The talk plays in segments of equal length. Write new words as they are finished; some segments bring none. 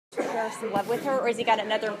in love with her, or has he got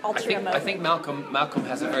another ulterior motive? I think Malcolm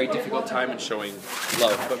has a very difficult time in showing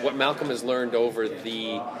love, but what Malcolm has learned over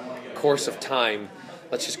the course of time,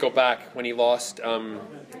 let's just go back when he lost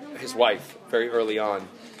his wife very early on,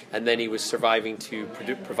 and then he was surviving to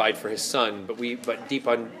provide for his son, but deep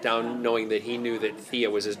down knowing that he knew that Thea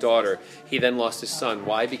was his daughter, he then lost his son.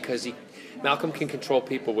 Why? Because Malcolm can control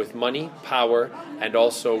people with money, power, and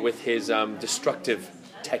also with his destructive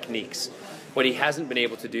techniques. What he hasn't been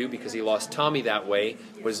able to do, because he lost Tommy that way,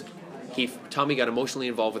 was Tommy got emotionally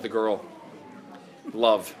involved with a girl.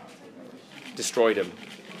 Love destroyed him.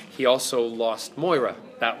 He also lost Moira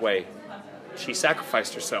that way. She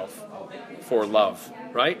sacrificed herself for love,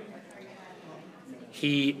 right?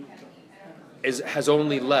 He has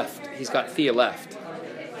only left, he's got Thea left.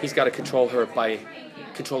 He's got to control her by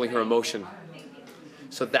controlling her emotion.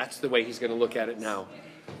 So that's the way he's going to look at it now.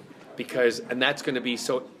 And that's going to be,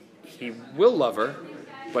 so he will love her,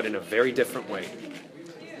 but in a very different way.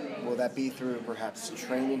 Will that be through perhaps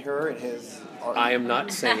training her in his art? I am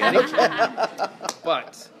not saying anything.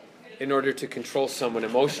 But in order to control someone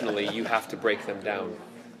emotionally, you have to break them down.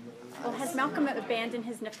 Well, has Malcolm abandoned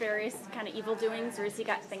his nefarious kind of evil doings, or has he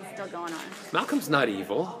got things still going on? Malcolm's not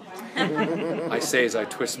evil. I say as I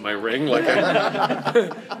twist my ring like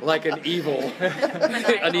an evil,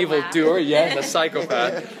 an evil doer. Yes, a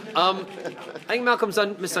psychopath. I think Malcolm's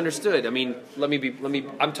misunderstood. I mean,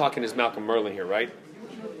 I'm talking as Malcolm Merlin here, right?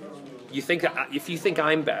 If you think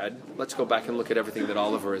I'm bad, let's go back and look at everything that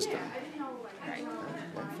Oliver has done.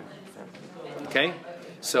 Okay?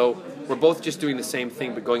 So we're both just doing the same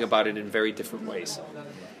thing, but going about it in very different ways.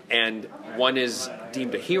 And one is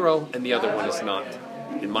deemed a hero, and the other one is not.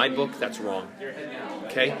 In my book, that's wrong.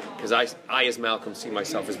 Okay? Because I, as Malcolm, see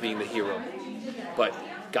myself as being the hero. But,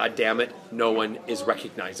 God damn it, no one is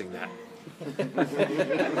recognizing that.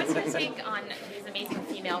 What's your take on these amazing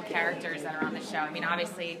female characters that are on the show? I mean,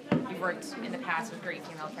 obviously, you've worked in the past with great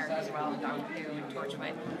female characters as well, in Doctor Who and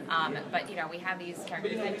Torchwood. But, you know, we have these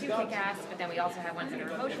characters that do kick ass, but then we also have ones that are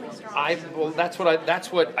emotionally strong.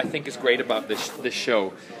 That's what I think is great about this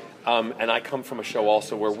show. And I come from a show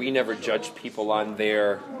also where we never judge people on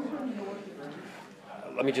their...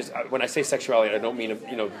 Let me just... When I say sexuality, I don't mean,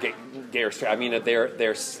 gay or straight. I mean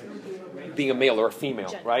their being a male or a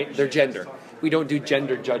female, right? Their gender. We don't do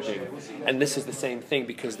gender judging. And this is the same thing,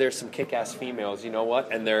 because there's some kick-ass females, you know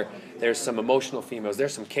what? And there's some emotional females.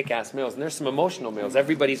 There's some kick-ass males, and there's some emotional males.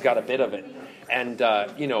 Everybody's got a bit of it. And,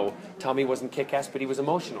 Tommy wasn't kick-ass, but he was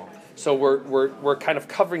emotional. So we're kind of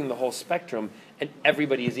covering the whole spectrum, and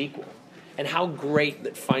everybody is equal. And how great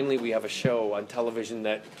that finally we have a show on television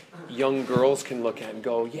that young girls can look at and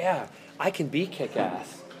go, yeah, I can be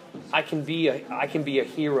kick-ass. I can be a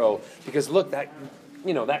hero, because look, that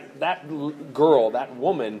girl, that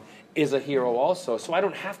woman is a hero also. So I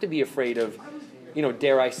don't have to be afraid of,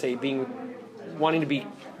 dare I say, wanting to be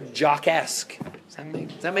jock-esque.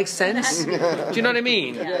 Does that make sense? Do you know what I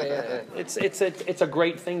mean? Yeah. It's a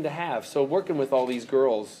great thing to have. So working with all these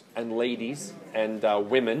girls and ladies and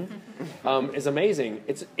women is amazing.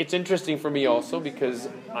 It's interesting for me also, because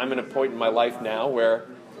I'm at a point in my life now where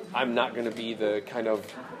I'm not going to be the kind of,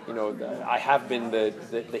 I have been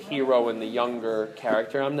the hero and the younger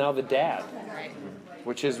character. I'm now the dad,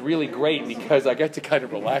 which is really great, because I get to kind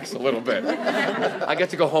of relax a little bit. I get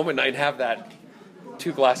to go home at night and have that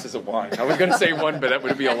 2 glasses of wine. I was going to say 1, but that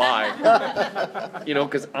would be a lie.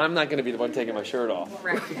 Because I'm not going to be the one taking my shirt off.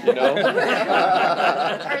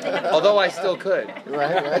 Although I still could.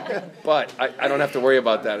 Right. But I don't have to worry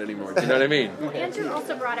about that anymore. Do you know what I mean? Andrew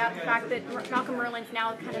also brought out the fact that Malcolm Merlin's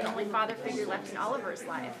now kind of the only father figure left in Oliver's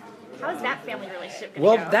life. How is that family relationship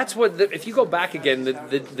going to go? That's what, if you go back again,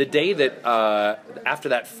 the day that, after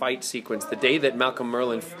that fight sequence, the day that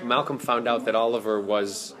Malcolm found out that Oliver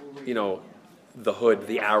was, the hood,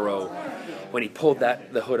 the arrow, when he pulled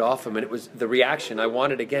the hood off him, and it was the reaction I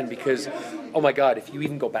wanted again, because, oh my God, if you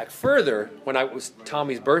even go back further, when it was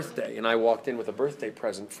Tommy's birthday, and I walked in with a birthday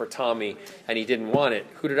present for Tommy, and he didn't want it,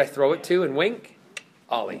 who did I throw it to and wink?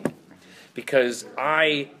 Ollie. Because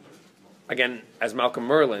again, as Malcolm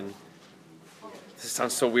Merlin, this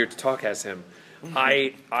sounds so weird to talk as him,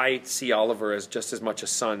 I see Oliver as just as much a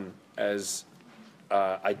son as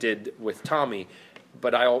I did with Tommy,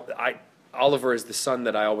 but Oliver is the son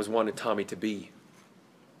that I always wanted Tommy to be.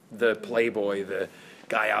 The playboy, the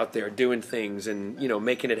guy out there doing things and,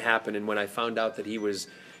 making it happen. And when I found out that he was,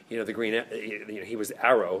 the green, he was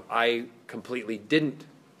Arrow, I completely didn't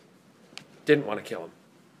want to kill him.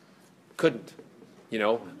 Couldn't,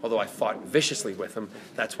 although I fought viciously with him.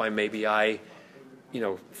 That's why maybe I,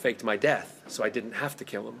 faked my death, so I didn't have to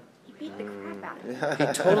kill him. beat the crap out of me.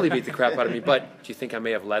 He totally beat the crap out of me, but do you think I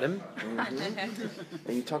may have let him?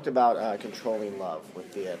 And you talked about controlling love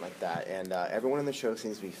with the like that, and everyone in the show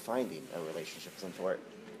seems to be finding a relationship of some sort.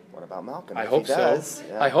 What about Malcolm? I If hope he does, so.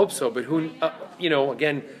 yeah. I hope so, but who,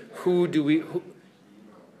 again, who do we...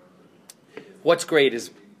 What's great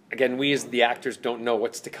is, again, we as the actors don't know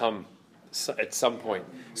what's to come at some point.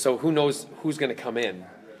 So who knows who's going to come in?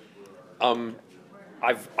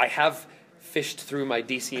 I have fished through my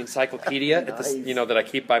DC encyclopedia at this, that I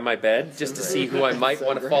keep by my bed just to see who I might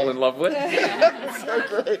want to fall in love with.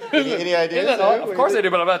 So great. Any ideas? Of course I do,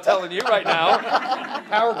 but I'm not telling you right now.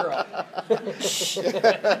 Power girl.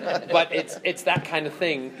 But it's that kind of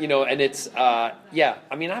thing, and it's I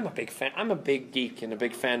mean, I'm a big fan. I'm a big geek and a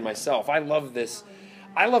big fan myself. I love this.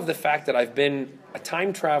 I love the fact that I've been a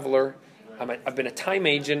time traveler. I've been a time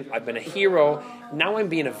agent. I've been a hero. Now I'm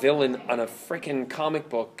being a villain on a freaking comic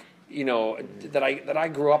book, that I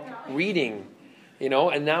grew up reading,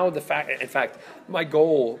 and now in fact, my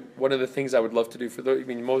goal, one of the things I would love to do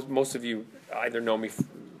most of you either know me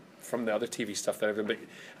from the other TV stuff that I've done, but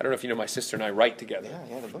I don't know if you know my sister and I write together.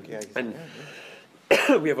 Yeah, the book, And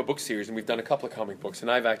we have a book series, and we've done a couple of comic books, and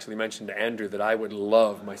I've actually mentioned to Andrew that I would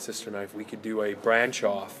love, my sister and I, if we could do a branch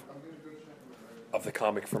off of the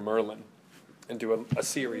comic for Merlin and do a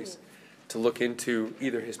series to look into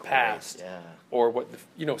either his past or what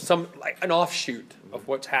some like an offshoot of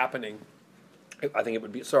what's happening. I think it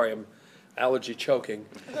would be. Sorry, I'm allergy choking,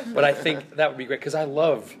 but I think that would be great because I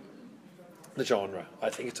love the genre. I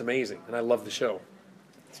think it's amazing, and I love the show.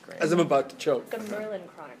 It's great. As I'm about to choke. The Merlin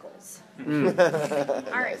Chronicles. All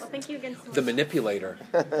right. Well, thank you again so much. The manipulator,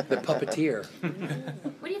 the puppeteer.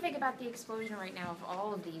 What do you think about the explosion right now of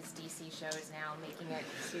all of these DC shows now making it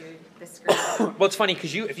to the screen? Well, it's funny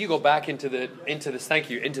because if you go back into the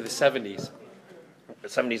 70s,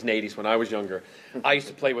 and 80s when I was younger, I used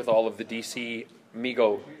to play with all of the DC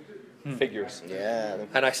Mego figures. Yeah.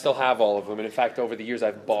 And I still have all of them. And in fact, over the years,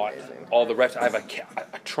 I've bought all the rest. I have a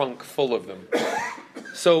trunk full of them.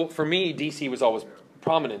 So for me, DC was always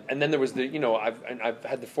prominent. And then there was I've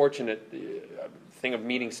had the fortunate thing of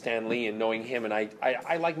meeting Stan Lee and knowing him. And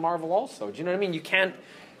I like Marvel also. Do you know what I mean? You can't.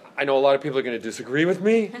 I know a lot of people are going to disagree with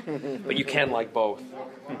me, but you can like both.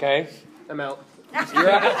 Okay? I'm out. That's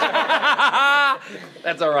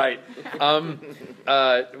all right.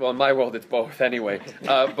 Well, in my world, it's both anyway.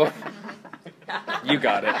 Both. You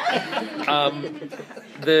got it.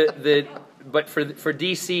 But for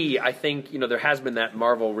DC, I think there has been that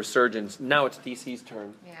Marvel resurgence. Now it's DC's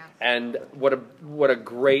turn. Yeah. And what a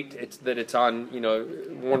great it's on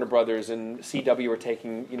Warner Brothers and CW are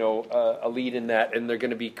taking a lead in that, and they're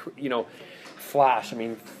going to be Flash. I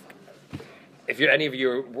mean, if any of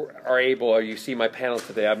you are able, or you see my panel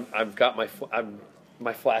today, I've got my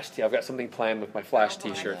Flash T. I've got something planned with my Flash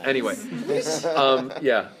T-shirt. Anyway,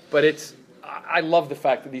 but I love the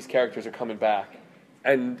fact that these characters are coming back,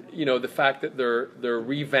 and the fact that they're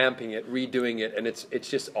revamping it, redoing it, and it's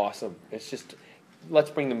just awesome. It's just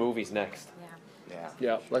let's bring the movies next.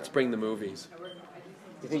 Yeah, let's bring the movies.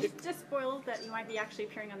 Just spoiled that you might be actually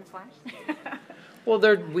appearing on The Flash. Well,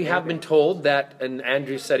 we have been told that, and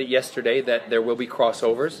Andrew said it yesterday, that there will be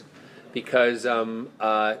crossovers because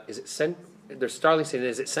there's Starling City.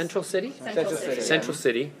 Is it Central City? Central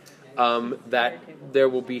City. That there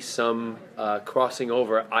will be some crossing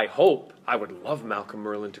over. I would love Malcolm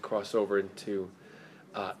Merlin to cross over into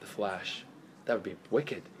the Flash. That would be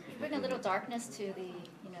wicked. Bring a little darkness to the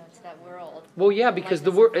to that world. Well, yeah, because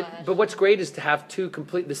but what's great is to have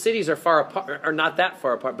the cities are far apart, are not that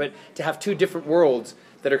far apart, but to have two different worlds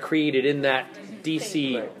that are created in that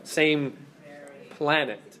DC same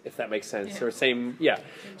planet, if that makes sense, or same,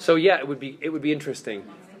 So it would be interesting.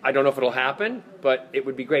 I don't know if it'll happen, but it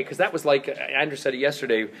would be great because that was like Andrew said it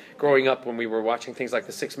yesterday. Growing up, when we were watching things like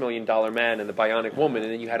The $6 Million Man and The Bionic Woman,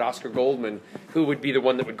 and then you had Oscar Goldman, who would be the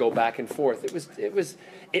one that would go back and forth.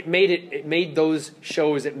 It made those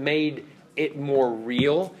shows. It made it more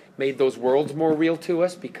real. Made those worlds more real to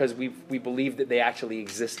us because we believed that they actually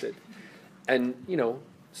existed. And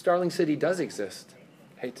Starling City does exist.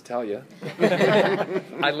 Hate to tell you,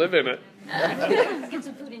 I live in it. Let's get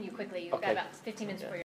some food in you quickly. You've got about 15 minutes before your